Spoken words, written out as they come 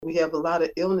we have a lot of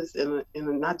illness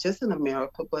not just in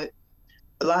America, but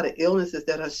a lot of illnesses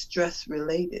that are stress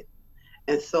related.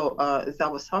 And so as I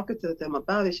was talking to them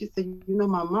about it, she said,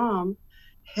 my mom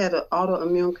had an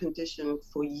autoimmune condition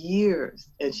for years,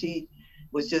 and she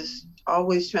was just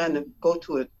always trying to go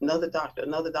to another doctor,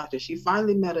 another doctor. She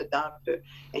finally met a doctor,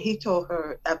 and he told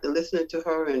her, after listening to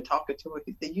her and talking to her,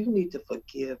 he said, you need to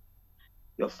forgive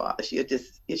your father. She had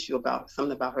this issue about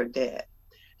something about her dad.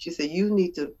 She said,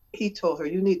 he told her,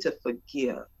 you need to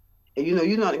forgive. And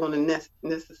you're not going to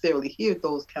necessarily hear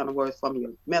those kind of words from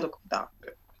your medical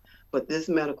doctor. But this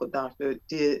medical doctor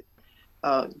did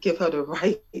give her the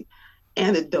right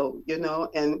antidote,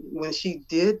 and when she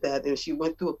did that and she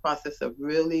went through a process of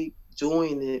really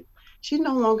doing it, she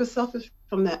no longer suffers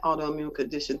from that autoimmune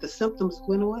condition. The symptoms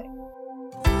went away.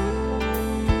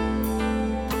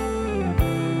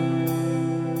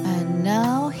 And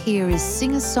now here is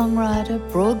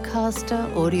singer-songwriter, broadcaster,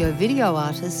 audio-video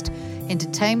artist,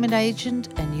 entertainment agent,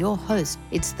 and your host.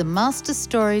 It's the master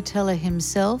storyteller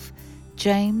himself,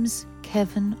 James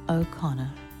Kevin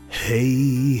O'Connor.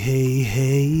 Hey, hey,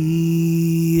 hey,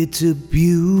 it's a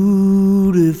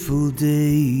beautiful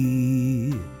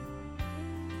day.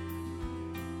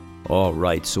 All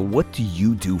right, so what do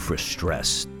you do for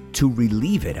stress? To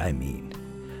relieve it, I mean.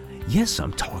 Yes,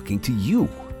 I'm talking to you.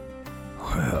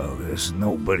 Well, there's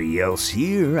nobody else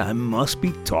here. I must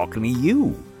be talking to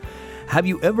you. Have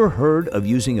you ever heard of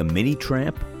using a mini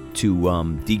Tramp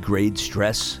to degrade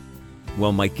stress?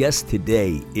 Well, my guest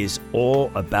today is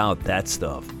all about that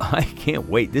stuff. I can't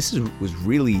wait. This was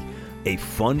really a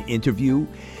fun interview.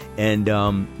 And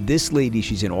this lady,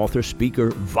 she's an author,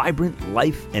 speaker, vibrant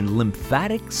life and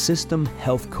lymphatic system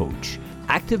health coach.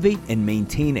 Activate and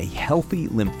maintain a healthy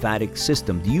lymphatic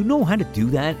system. Do you know how to do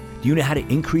that? Do you know how to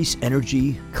increase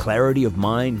energy, clarity of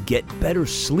mind, get better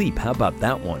sleep? How about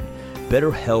that one?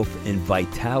 Better health and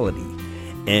vitality.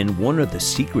 And one of the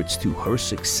secrets to her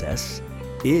success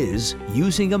is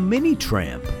using a mini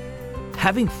Tramp,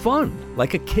 having fun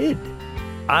like a kid.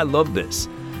 I love this.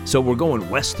 So we're going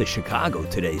west to Chicago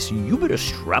today, so you better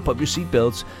strap up your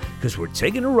seatbelts because we're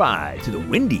taking a ride to the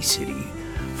Windy City,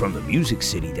 from the Music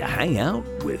City, to hang out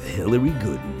with Hillary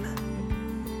Gooden.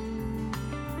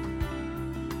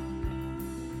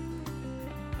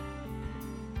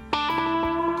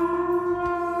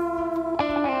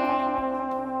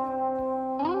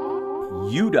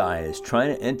 Udai is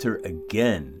trying to enter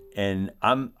again, and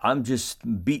I'm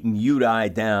just beating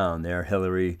Udai down there,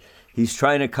 Hillary. He's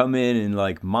trying to come in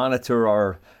and monitor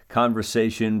our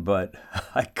conversation, but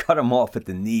I cut him off at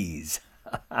the knees.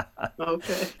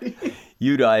 Okay.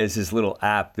 Udai is this little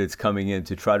app that's coming in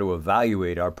to try to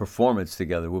evaluate our performance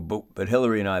together. But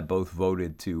Hillary and I both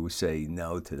voted to say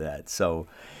no to that. So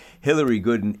Hillary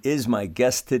Gooden is my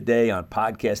guest today on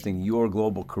Podcasting Your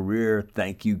Global Career.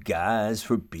 Thank you guys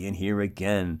for being here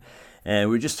again. And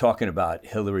we're just talking about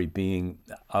Hillary being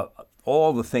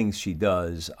all the things she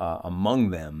does. Among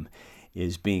them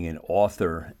is being an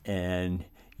author and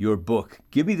your book.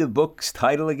 Give me the book's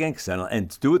title again,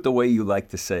 and do it the way you like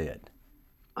to say it.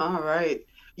 All right.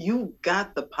 You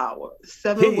got the power.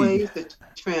 7 ways to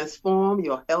transform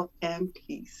your health and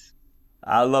peace.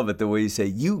 I love it the way you say,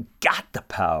 you got the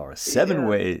power. 7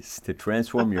 ways to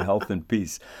transform your health and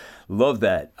peace. Love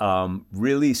that.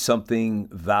 Really something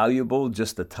valuable.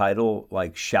 Just the title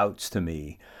shouts to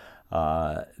me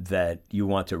that you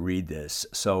want to read this.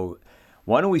 So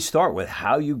why don't we start with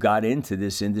how you got into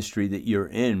this industry that you're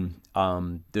in?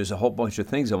 There's a whole bunch of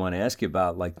things I want to ask you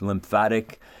about, like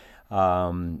lymphatic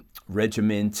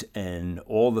regiment and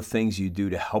all the things you do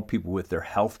to help people with their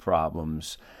health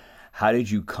problems. How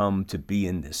did you come to be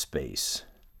in this space?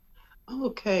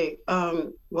 Okay.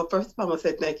 Well, first of all, I want to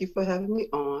say thank you for having me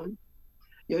on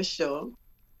your show.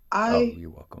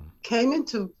 You're welcome. Came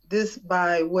into this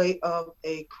by way of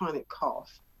a chronic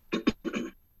cough,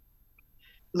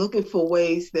 looking for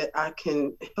ways that I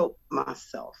can help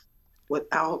myself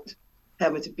without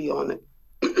having to be on it.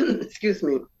 Excuse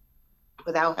me.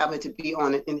 Without having to be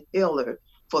on an inhaler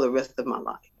for the rest of my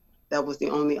life. That was the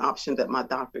only option that my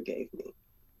doctor gave me.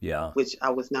 Yeah. Which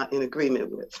I was not in agreement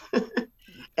with.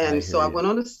 And so I went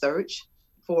on a search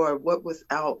for what was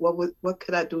out, what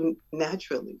could I do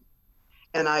naturally?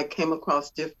 And I came across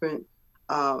different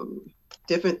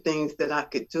things that I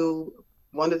could do.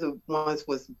 One of the ones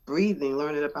was breathing,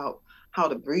 learning about how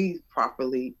to breathe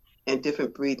properly and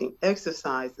different breathing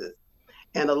exercises.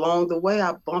 And along the way,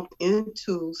 I bumped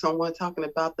into someone talking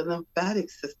about the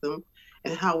lymphatic system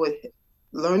and how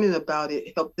learning about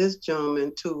it helped this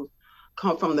gentleman to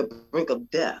come from the brink of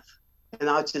death. And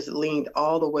I just leaned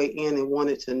all the way in and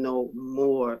wanted to know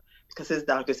more because his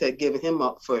doctors had given him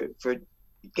up for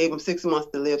gave him 6 months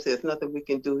to live. Said, there's nothing we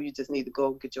can do. You just need to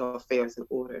go get your affairs in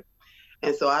order.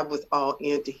 And so I was all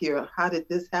in to hear, how did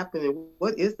this happen and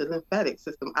what is the lymphatic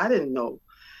system? I didn't know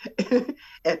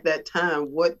at that time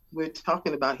what we're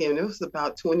talking about here. And it was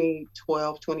about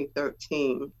 2012,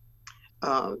 2013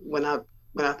 when I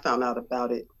found out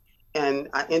about it. And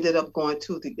I ended up going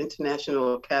to the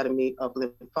International Academy of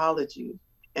Lymphology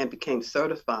and became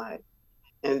certified.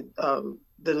 And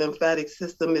the lymphatic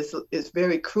system is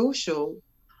very crucial,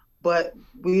 but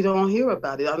we don't hear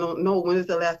about it. I don't know, when is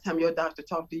the last time your doctor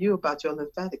talked to you about your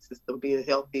lymphatic system being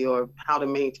healthy or how to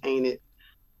maintain it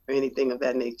or anything of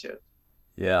that nature?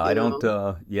 Yeah, I You don't.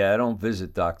 know, I don't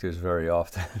visit doctors very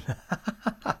often.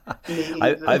 me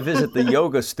I either. visit the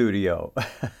yoga studio.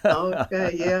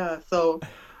 Okay, yeah. So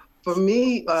for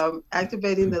me,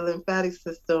 activating the lymphatic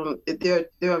system, there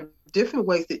are different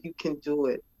ways that you can do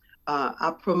it.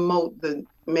 I promote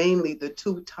mainly the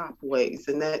two top ways,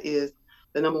 and that is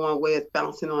the number one way is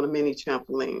bouncing on a mini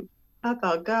trampoline. I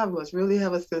thought God must really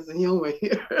have a sense of humor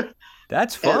here.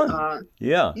 That's And fun.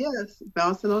 Yeah. yes,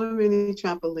 bouncing on a mini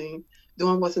trampoline,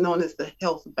 doing what's known as the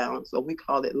health bounce, or we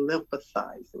call it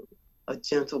lymphosizing, a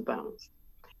gentle bounce.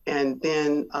 And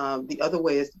then the other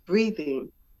way is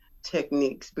breathing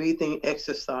techniques, breathing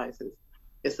exercises.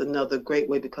 It's another great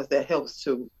way because that helps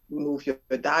to move your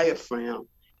diaphragm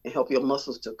and help your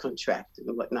muscles to contract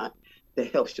and whatnot.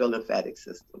 That helps your lymphatic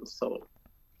system. So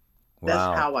that's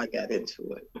Wow. how I got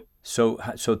into it. So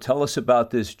tell us about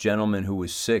this gentleman who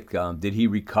was sick. Did he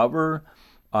recover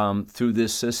through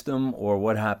this system, or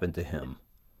what happened to him?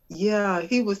 Yeah,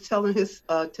 he was telling his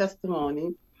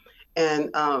testimony,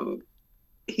 and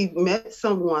he met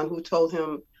someone who told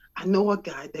him, I know a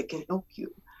guy that can help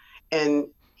you. And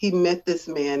he met this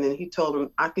man and he told him,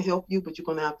 I can help you, but you're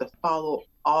going to have to follow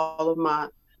all of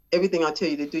everything I tell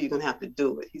you to do, you're going to have to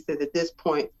do it. He said, at this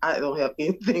point, I don't have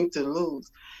anything to lose.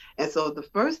 And so the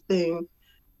first thing,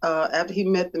 after he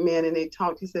met the man and they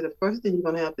talked, he said, the first thing you're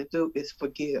going to have to do is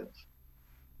forgive.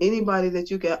 Anybody that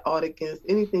you got ought against,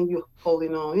 anything you're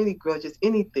holding on, any grudges,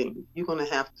 anything, you're going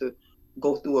to have to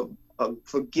go through a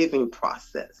forgiving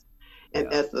process. And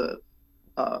Yeah. as a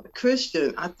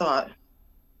Christian, I thought,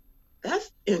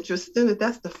 that's interesting that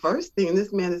that's the first thing.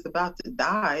 This man is about to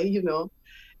die,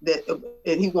 that,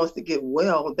 and he wants to get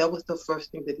well. That was the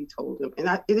first thing that he told him. And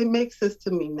it makes sense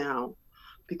to me now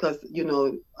because,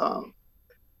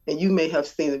 and you may have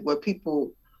seen it where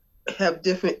people have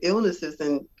different illnesses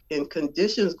and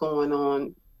conditions going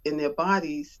on in their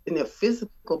bodies, in their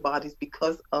physical bodies,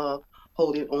 because of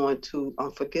holding on to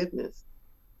unforgiveness,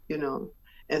 you know.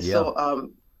 And Yeah. so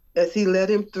as he led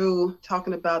him through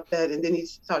talking about that, and then he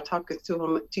started talking to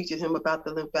him, teaching him about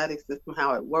the lymphatic system,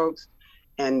 how it works,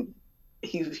 and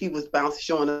he was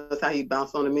showing us how he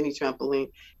bounced on a mini trampoline.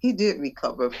 He did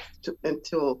recover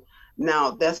until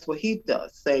now. That's what he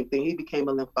does. Same thing. He became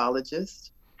a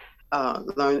lymphologist,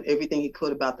 learned everything he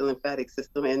could about the lymphatic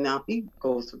system, and now he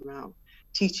goes around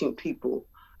teaching people,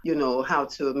 how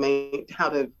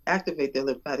to activate their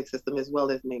lymphatic system as well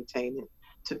as maintain it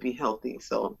to be healthy.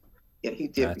 So, yeah, he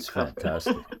did That's recover.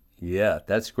 fantastic. Yeah,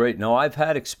 that's great. No, I've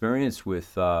had experience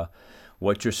with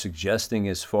what you're suggesting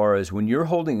as far as when you're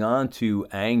holding on to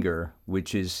anger,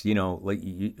 which is,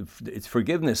 it's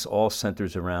forgiveness all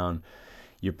centers around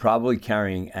you're probably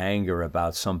carrying anger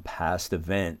about some past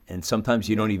event. And sometimes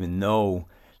you don't even know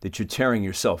that you're tearing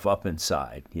yourself up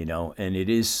inside, and it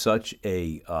is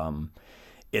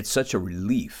it's such a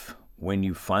relief when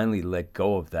you finally let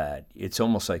go of that. It's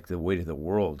almost like the weight of the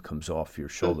world comes off your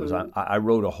shoulders. Mm-hmm. I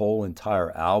wrote a whole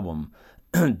entire album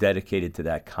dedicated to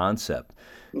that concept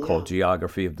called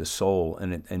Geography of the Soul,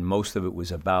 and most of it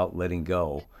was about letting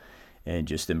go and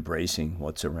just embracing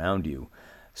what's around you.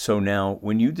 So now,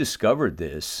 when you discovered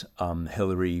this,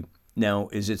 Hillary, now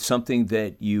is it something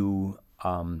that you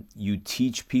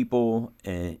teach people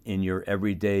in your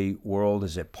everyday world?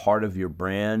 Is it part of your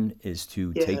brand? Is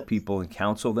to take Yes. people and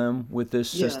counsel them with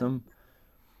this Yeah. system?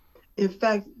 In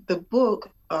fact, in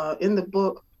the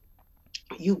book,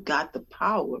 You Got the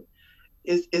Power,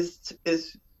 is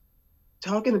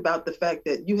talking about the fact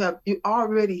that you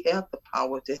already have the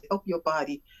power to help your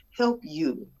body, help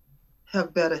you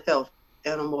have better health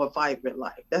and a more vibrant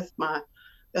life. That's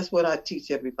what I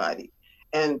teach everybody.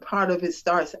 And part of it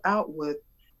starts out with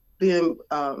being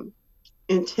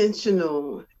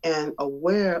intentional and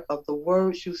aware of the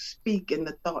words you speak and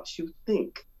the thoughts you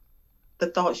think, the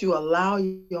thoughts you allow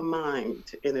your mind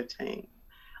to entertain,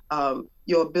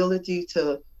 your ability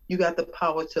you got the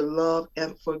power to love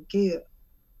and forgive,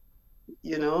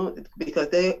 because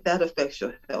that affects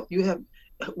your health.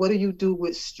 What do you do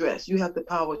with stress? You have the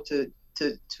power to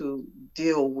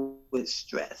deal with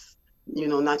stress.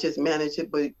 not just manage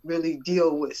it, but really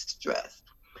deal with stress.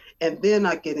 And then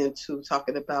I get into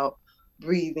talking about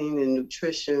breathing and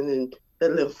nutrition and the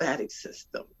lymphatic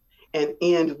system, and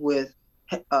end with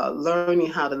learning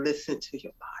how to listen to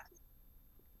your body.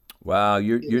 Wow,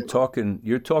 you're You you're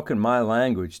know, talking my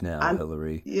language now, I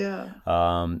Hillary. yeah,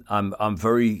 I'm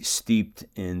very steeped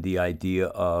in the idea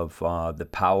of the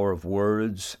power of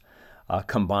words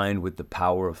combined with the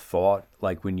power of thought.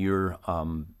 Like when you're,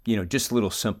 just little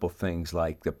simple things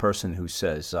like the person who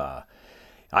says,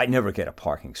 "I never get a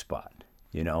parking spot,"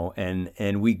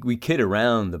 and we kid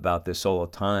around about this all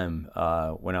the time.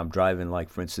 When I'm driving, like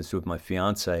for instance, with my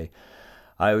fiance,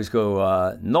 I always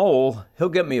go, Noel, he'll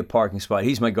get me a parking spot.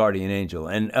 He's my guardian angel.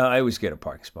 And I always get a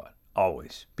parking spot,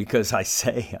 always, because I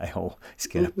say I always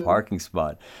get a hmm parking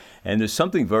spot. And there's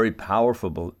something very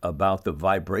powerful about the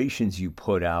vibrations you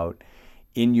put out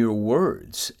in your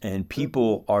words. And hmm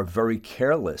people are very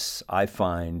careless, I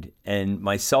find, and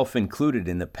myself included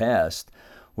in the past,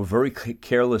 we're very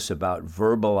careless about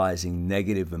verbalizing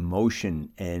negative emotion.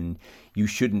 And you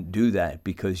shouldn't do that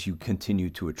because you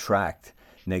continue to attract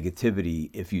negativity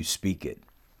if you speak it.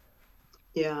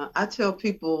 yeah. I tell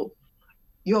people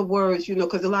your words,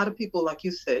 because a lot of people, like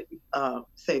you said,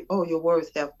 say, "Oh, your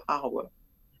words have power."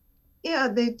 Yeah,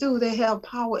 they do. They have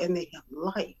power and they have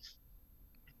life,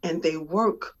 and they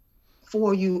work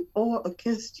for you or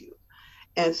against you.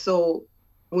 And so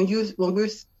when we're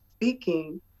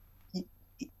speaking,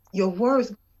 your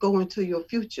words go into your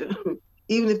future,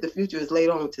 even if the future is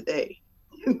later on today.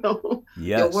 You know,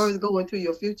 your Yes. words go into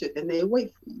your future and they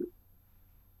wait for you.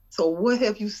 So what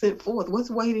have you sent forth? What's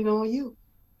waiting on you?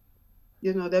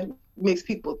 That makes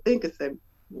people think and say,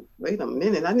 "Wait a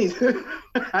minute, I need to,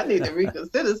 I need to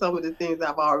reconsider some of the things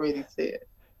I've already said."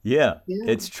 Yeah, Yeah.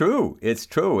 it's true. It's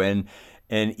true. And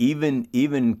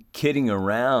even kidding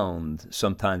around,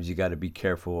 sometimes you got to be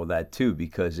careful of that too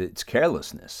because it's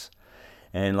carelessness.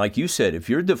 And like you said, if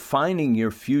you're defining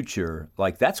your future,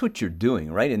 like that's what you're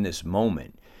doing right in this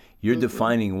moment. You're hmm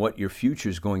defining what your future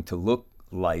is going to look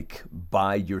like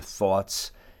by your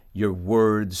thoughts, your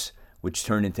words, which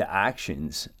turn into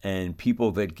actions. And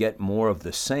people that get more of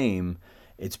the same,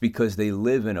 it's because they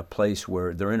live in a place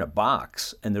where they're in a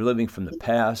box and they're living from the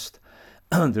past.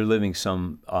 They're living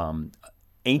some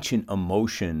ancient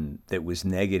emotion that was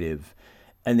negative,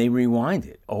 and they rewind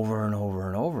it over and over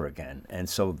and over again. And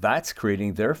so that's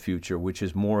creating their future, which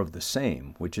is more of the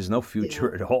same, which is no Yeah.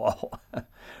 future at all,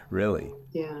 really.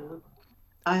 Yeah.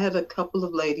 I had a couple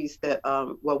of ladies that,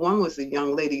 well, one was a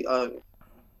young lady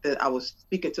that I was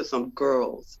speaking to some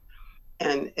girls.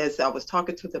 And as I was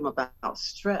talking to them about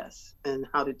stress and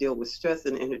how to deal with stress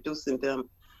and introducing them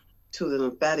to the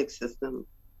lymphatic system,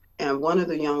 and one of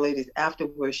the young ladies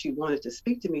afterwards, she wanted to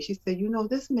speak to me. She said,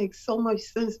 "This makes so much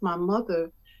sense. My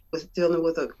mother was dealing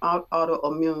with an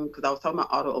autoimmune, because I was talking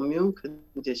about autoimmune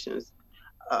conditions,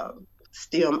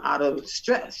 stem out of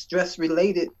stress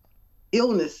related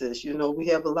illnesses. We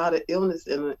have a lot of illness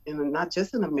not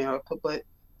just in America, but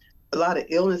a lot of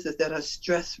illnesses that are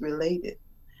stress related."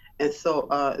 And so,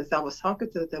 as I was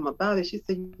talking to them about it, she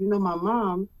said, "My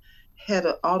mom had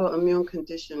an autoimmune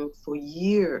condition for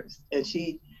years, and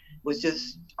she was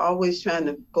just always trying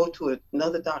to go to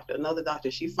another doctor, another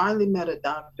doctor. She finally met a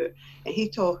doctor, and he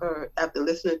told her, after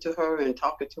listening to her and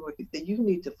talking to her, he said, 'You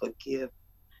need to forgive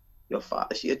your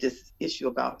father.' She had this issue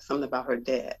about something about her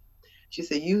dad. She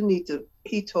said,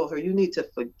 he told her, 'You need to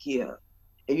forgive.'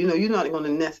 And you're not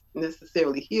going to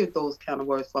necessarily hear those kind of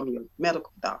words from your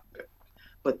medical doctor.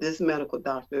 But this medical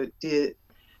doctor did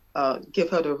give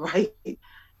her the right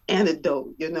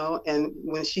antidote, and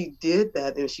when she did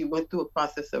that and she went through a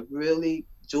process of really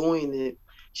doing it,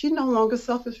 she no longer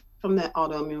suffers from that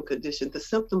autoimmune condition. The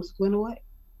symptoms went away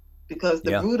because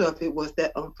the Yeah, root of it was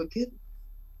that unforgiveness.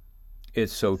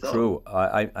 it's so So, true.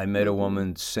 I met a mhm,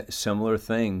 woman, similar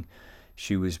thing.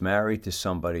 She was married to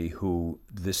somebody who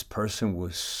this person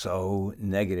was so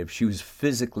negative. She was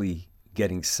physically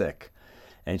getting sick.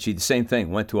 And she, the same thing,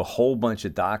 went to a whole bunch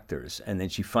of doctors. And then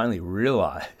she finally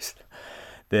realized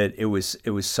that it was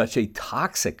such a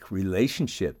toxic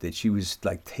relationship that she was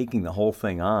like taking the whole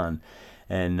thing on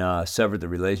and severed the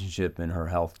relationship, and her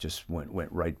health just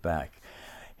went right back.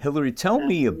 Hillary, absolutely.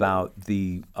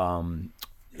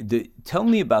 tell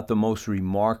me about the most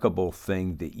remarkable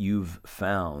thing that you've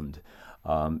found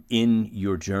in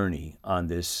your journey on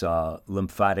this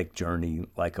lymphatic journey,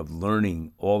 like of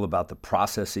learning all about the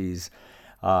processes.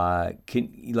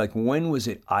 When was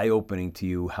it eye opening to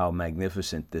you how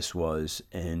magnificent this was,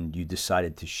 and you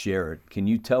decided to share it? Can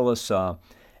you tell us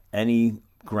any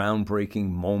groundbreaking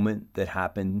moment that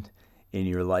happened in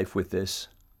your life with this?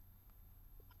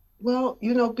 Well,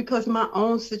 because my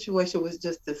own situation was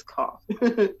just this cough.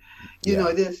 Yeah.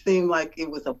 It didn't seem like it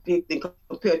was a big thing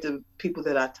compared to people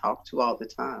that I talk to all the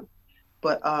time.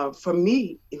 But for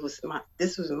me,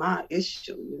 this was my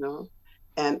issue.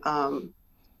 And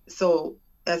so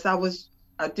as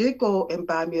I did go and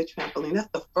buy me a trampoline. That's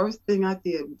the first thing I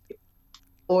did.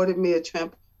 Ordered me a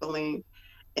trampoline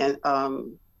and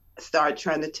started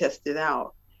trying to test it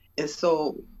out. And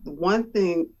so one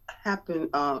thing happened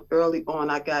early on.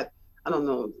 I don't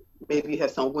know, maybe you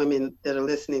have some women that are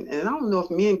listening, and I don't know if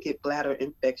men get bladder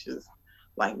infections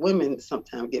like women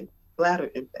sometimes get bladder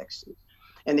infections.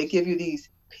 And they give you these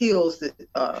pills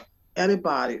that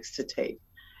antibiotics to take.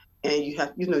 And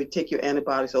you take your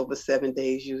antibiotics over 7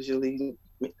 days usually,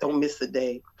 don't miss a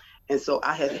day. And so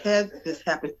I had this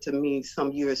happen to me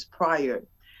some years prior,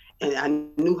 and I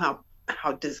knew how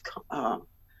dis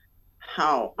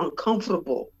how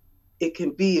uncomfortable it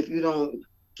can be if you don't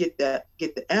get the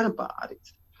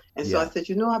antibiotics. And so I Yeah. said,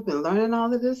 I've been learning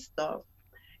all of this stuff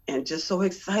and just so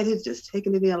excited, just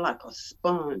taking it in like a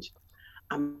sponge.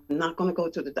 I'm not going to go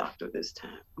to the doctor this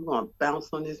time. I'm going to bounce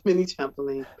on this mini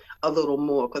trampoline a little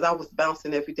more because I was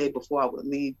bouncing every day before I would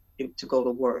leave to go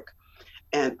to work.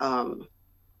 And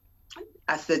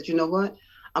I said, you know what?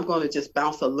 I'm going to just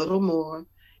bounce a little more.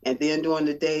 And then during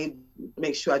the day,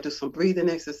 make sure I do some breathing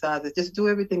exercises. Just do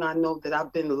everything I know that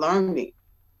I've been learning.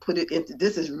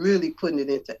 This is really putting it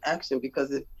into action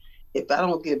because if I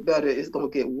don't get better, it's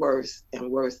going to get worse and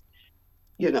worse,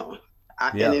 you know.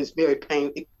 And Yeah. it's very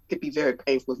pain. It could be very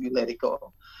painful if you let it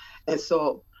go. And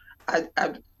so I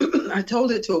I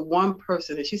told it to one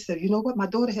person, and she said, "You know what? My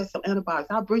daughter has some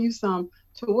antibiotics. I'll bring you some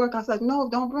to work." I was like, "No,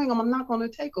 don't bring them. I'm not going to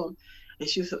take them."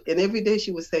 And every day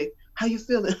she would say, "How you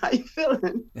feeling? How you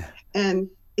feeling?" And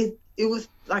it was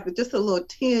like just a little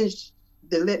tinge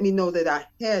that let me know that I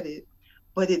had it,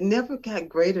 but it never got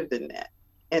greater than that.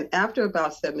 And after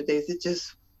about 7 days, it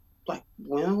just like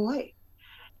went away.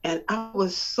 And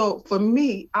for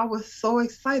me, I was so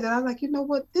excited. I was like, you know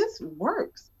what? This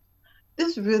works.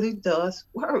 This really does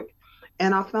work.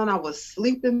 And I found I was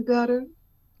sleeping better.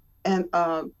 And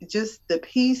just the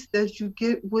peace that you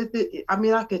get with it. I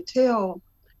mean, I could tell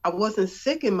I wasn't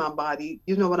sick in my body,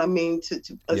 you know what I mean, to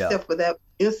Yeah. except for that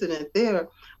incident there.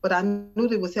 But I knew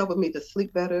it was helping me to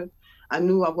sleep better. I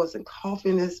knew I wasn't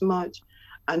coughing as much.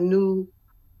 I knew,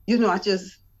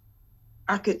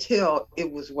 I could tell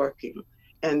it was working.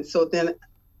 And so then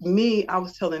I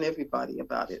was telling everybody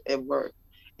about it at work.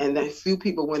 And then a few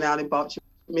people went out and bought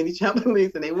mini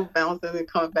trampolines and they were bouncing and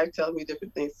coming back telling me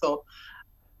different things. So,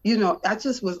 I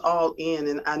just was all in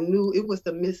and I knew it was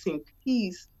the missing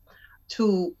piece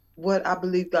to what I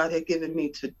believe God had given me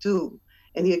to do.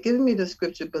 And he had given me the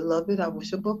scripture, beloved, I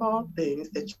wish above all things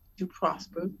that you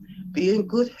prosper, be in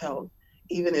good health,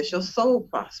 even as your soul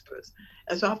prospers.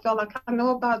 And so I felt like I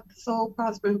know about the soul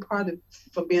prospering part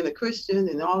from being a Christian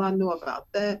and all I know about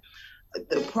that.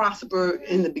 The prosper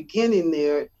in the beginning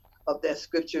there of that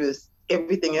scripture is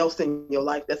everything else in your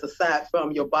life that's aside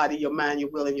from your body, your mind, your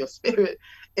will, and your spirit,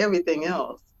 everything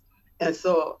else. And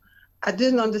so I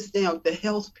didn't understand the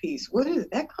health piece. Where is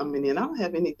that coming in? I don't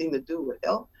have anything to do with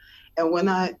health. And when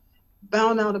I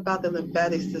found out about the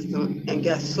lymphatic system and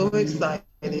got so excited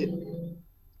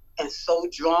and so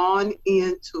drawn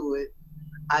into it,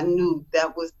 I knew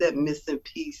that was that missing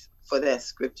piece for that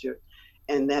scripture.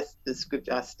 And that's the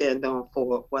scripture I stand on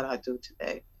for what I do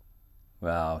today.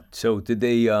 Wow. So did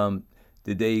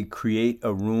they create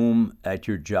a room at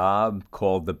your job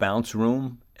called the bounce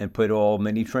room and put all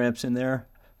mini tramps in there?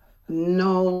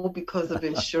 No, because of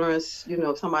insurance,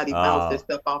 somebody bouncing Oh,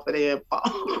 stuff off of there and yeah.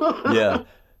 fall. Yeah,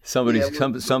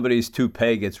 Somebody's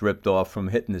toupee gets ripped off from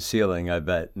hitting the ceiling, I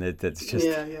bet. And that's just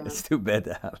yeah, yeah. it's too bad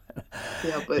to happen.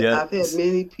 Yeah, but Yeah. I've had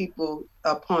many people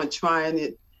upon trying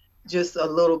it just a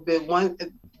little bit. One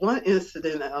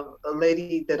incident, a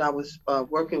lady that I was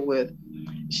working with,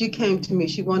 she came to me.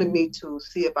 She wanted me to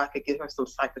see if I could get her some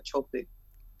psychotropic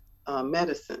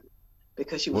medicine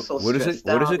because she was so What is it? stressed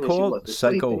What is out it and she called? wasn't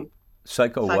sleeping.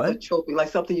 Psycho what? Psychotropic, like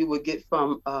something you would get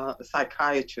from a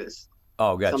psychiatrist.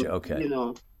 Oh, gotcha. Some, Okay.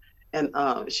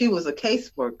 and she was a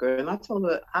caseworker, and I told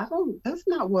her, I don't. That's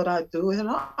not what I do at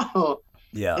all.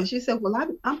 Yeah. And she said, well,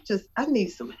 I need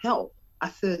some help. I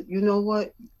said, you know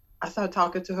what? I started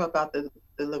talking to her about the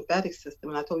lymphatic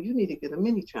system, and I told her, you need to get a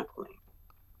mini trampoline.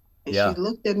 And she Yeah.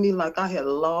 looked at me like I had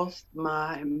lost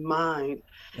my mind.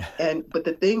 But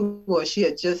the thing was, she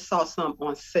had just saw some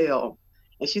on sale,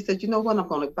 and she said, "You know what? I'm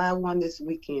going to buy one this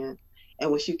weekend." And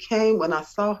when I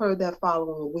saw her that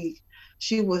following week,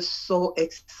 she was so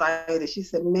excited. She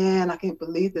said, "Man, I can't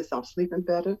believe this. I'm sleeping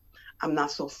better. I'm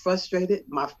not so frustrated.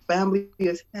 My family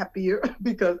is happier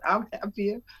because I'm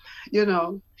happier, you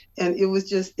know. And it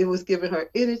was giving her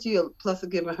energy, plus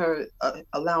giving her,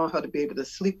 allowing her to be able to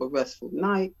sleep a restful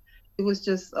night. It was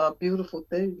just a beautiful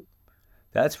thing.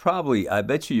 That's probably, I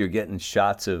bet you're getting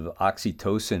shots of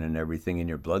oxytocin and everything in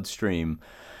your bloodstream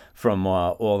from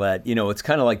all that. It's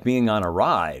kind of like being on a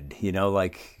ride,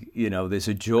 there's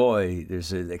a joy,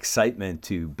 there's an excitement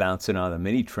to bouncing on a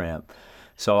mini tramp.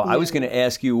 So I was going Yeah. to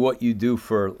ask you what you do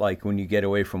for like when you get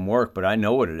away from work, but I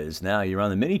know what it is now. You're on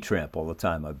the mini tramp all the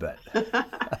time, I bet.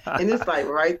 And it's like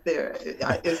right there.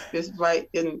 It's right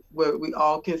in where we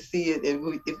all can see it.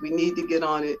 And if we need to get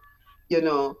on it, you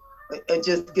know, and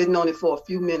just getting on it for a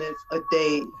few minutes a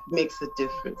day makes a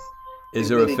difference. Is It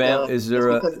there a really fam? does. Is It's there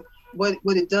a? because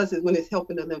what it does is when it's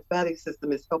helping the lymphatic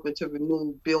system, it's helping to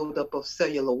remove buildup of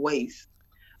cellular waste.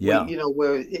 Where Yeah.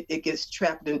 where it gets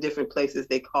trapped in different places.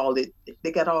 They call it.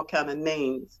 They got all kind of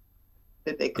names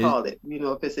that they Is call it.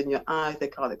 If it's in your eyes, they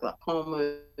call it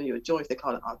glaucoma. Your joints, they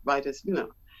call it arthritis.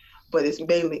 But it's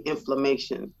mainly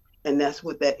inflammation. And that's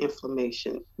what that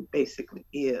inflammation basically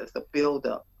is, a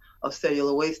buildup of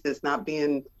cellular waste that's not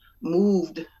being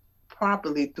moved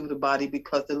properly through the body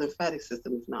because the lymphatic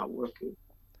system is not working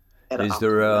at an is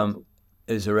there optimal um level.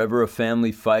 is there ever a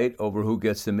family fight over who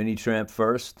gets the mini tramp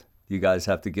first? You guys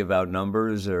have to give out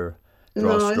numbers or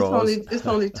draw No, straws? it's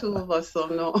only two of us, so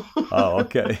no. Oh,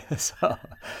 okay.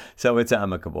 So it's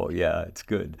amicable. Yeah, it's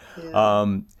good. Yeah.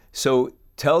 So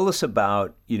tell us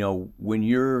about, when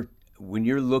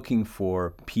you're looking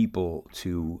for people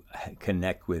to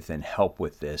connect with and help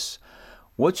with this,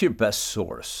 what's your best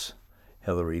source,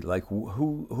 Hillary? Like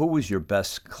who was your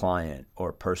best client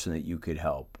or person that you could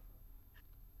help?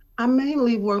 I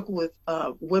mainly work with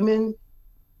women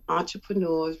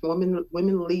entrepreneurs,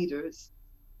 women leaders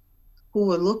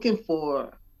who are looking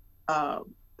for uh,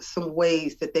 some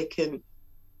ways that they can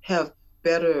have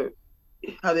better,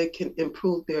 how they can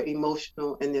improve their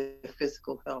emotional and their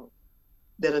physical health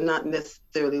that are not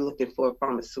necessarily looking for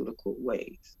pharmaceutical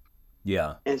ways.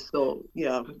 Yeah. And so,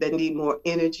 yeah, they need more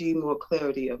energy, more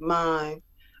clarity of mind,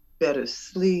 better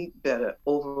sleep, better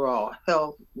overall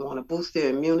health, want to boost their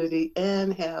immunity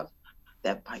and have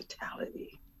that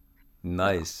vitality. Yeah.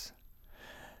 Nice.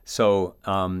 So,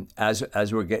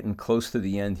 as we're getting close to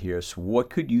the end here, so what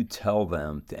could you tell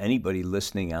them, to anybody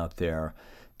listening out there,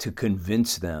 to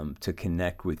convince them to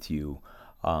connect with you?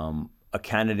 A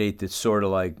candidate that's sort of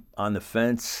like on the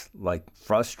fence, like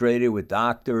frustrated with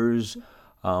doctors.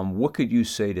 What could you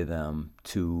say to them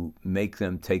to make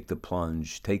them take the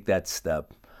plunge, take that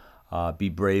step, be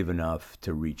brave enough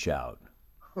to reach out?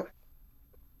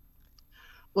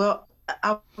 Well,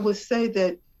 I would say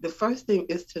that the first thing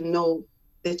is to know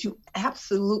that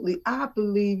I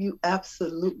believe you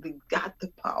absolutely got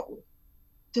the power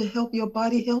to help your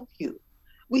body help you.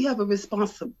 We have a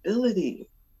responsibility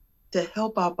to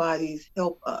help our bodies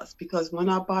help us because when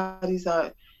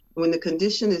the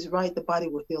condition is right, the body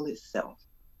will heal itself.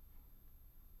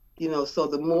 So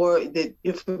the more the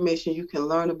information you can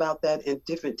learn about that and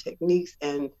different techniques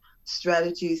and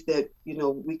strategies that,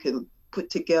 we can put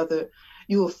together,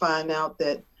 you will find out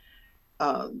that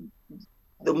uh,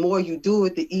 the more you do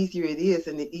it, the easier it is,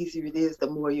 and the easier it is, the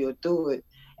more you'll do it,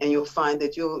 and you'll find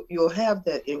that you'll have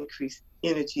that increased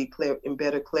energy, clear, and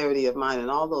better clarity of mind, and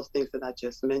all those things that I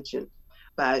just mentioned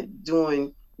by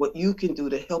doing what you can do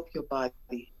to help your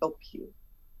body help you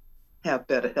have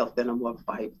better health and a more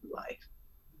vibrant life.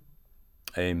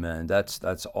 Amen. That's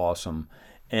awesome.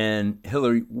 And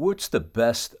Hillary, what's the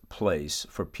best place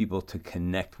for people to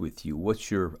connect with you?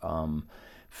 What's your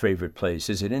favorite place?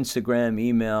 Is it Instagram,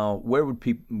 email? Where would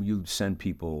you send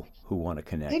people who want to They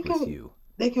connect with can you?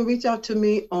 they can reach out to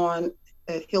me on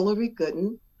at Hillary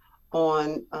Gooden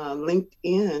on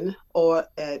LinkedIn or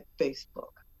at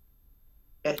Facebook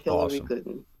at Hillary Awesome.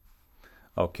 Gooden.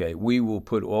 Okay, we will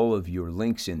put all of your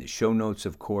links in the show notes,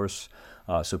 of course,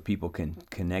 so people can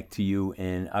connect to you.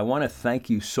 And I want to thank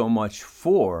you so much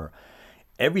for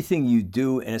everything you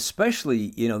do, and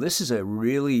especially, this is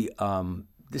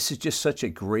this is just such a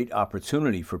great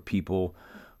opportunity for people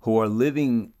who are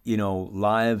living,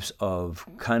 lives of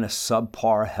kind of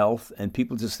subpar health, and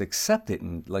people just accept it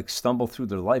and like stumble through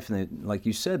their life. And like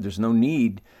you said, there's no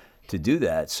need to do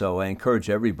that. So I encourage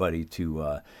everybody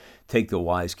to take the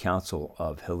wise counsel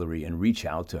of Hillary and reach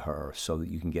out to her so that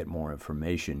you can get more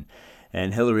information.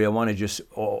 And Hillary, I want to just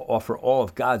offer all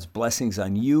of God's blessings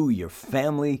on you, your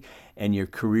family, and your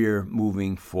career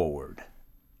moving forward.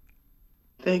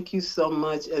 Thank you so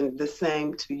much, and the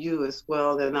same to you as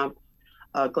well. And I'm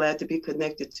glad to be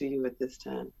connected to you at this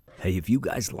time. Hey, if you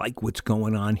guys like what's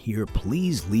going on here,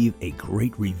 please leave a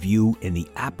great review in the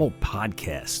Apple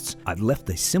Podcasts. I've left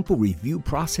a simple review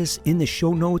process in the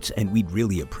show notes, and we'd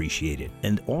really appreciate it.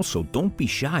 And also, don't be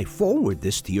shy. Forward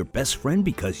this to your best friend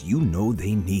because you know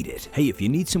they need it. Hey, if you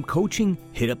need some coaching,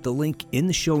 hit up the link in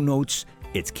the show notes.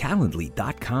 It's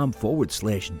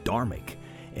calendly.com/Dharmic.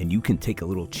 And you can take a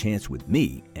little chance with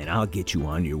me, and I'll get you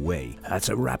on your way. That's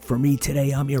a wrap for me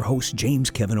today. I'm your host, James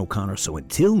Kevin O'Connor. So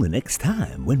until the next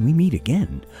time when we meet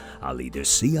again, I'll either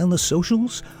see you on the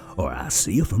socials or I'll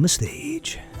see you from the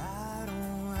stage. Ride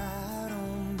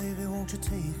on, baby, won't you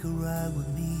take a ride with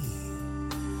me?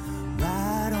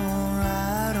 Ride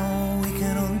on, we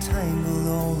can untangle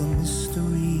all the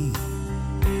mystery.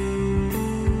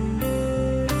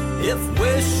 If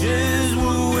wishes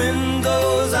were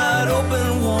windows, I'd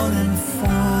open one and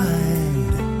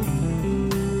find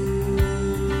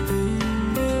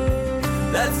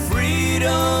that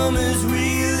freedom is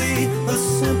really a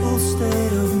simple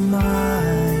state of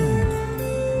mind.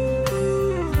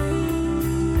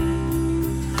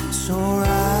 So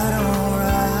ride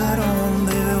on,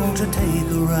 baby, won't you take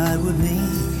a ride with me?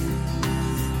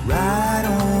 Ride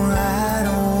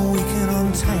on, we can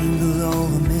untangle all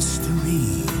the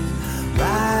mystery.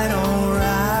 Ride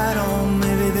on,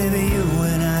 baby, you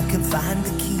and I can find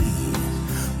the key.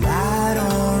 Ride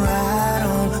on,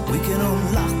 we can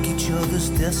unlock each other's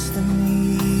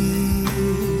destiny.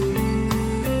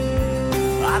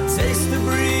 I taste the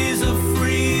breeze of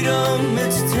freedom,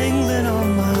 it's tingling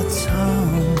on my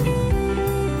tongue.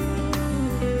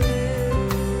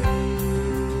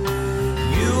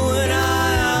 You and I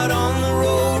out on the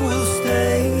road will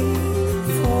stay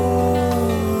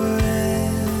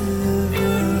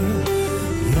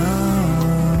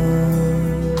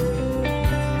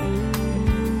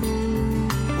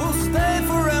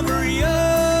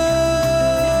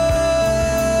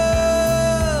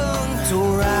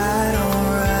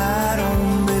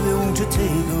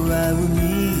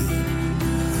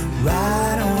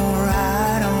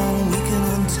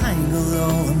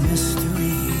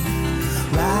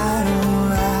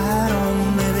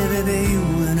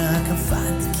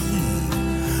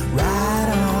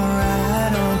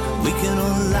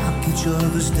each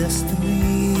other's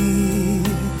destiny.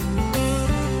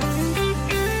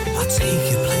 I'll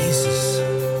take you places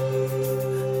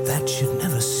that you've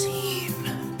never seen.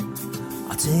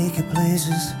 I'll take you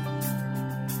places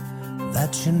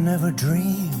that you never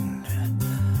dreamed.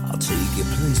 I'll take you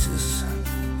places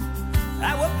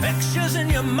that were pictures in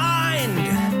your mind.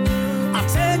 I'll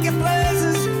take you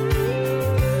places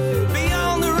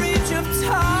beyond the reach of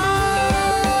time.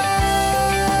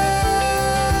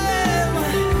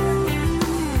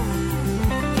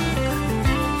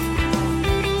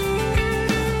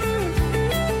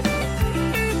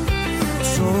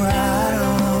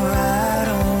 Ride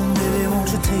on, baby,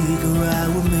 won't you take a ride?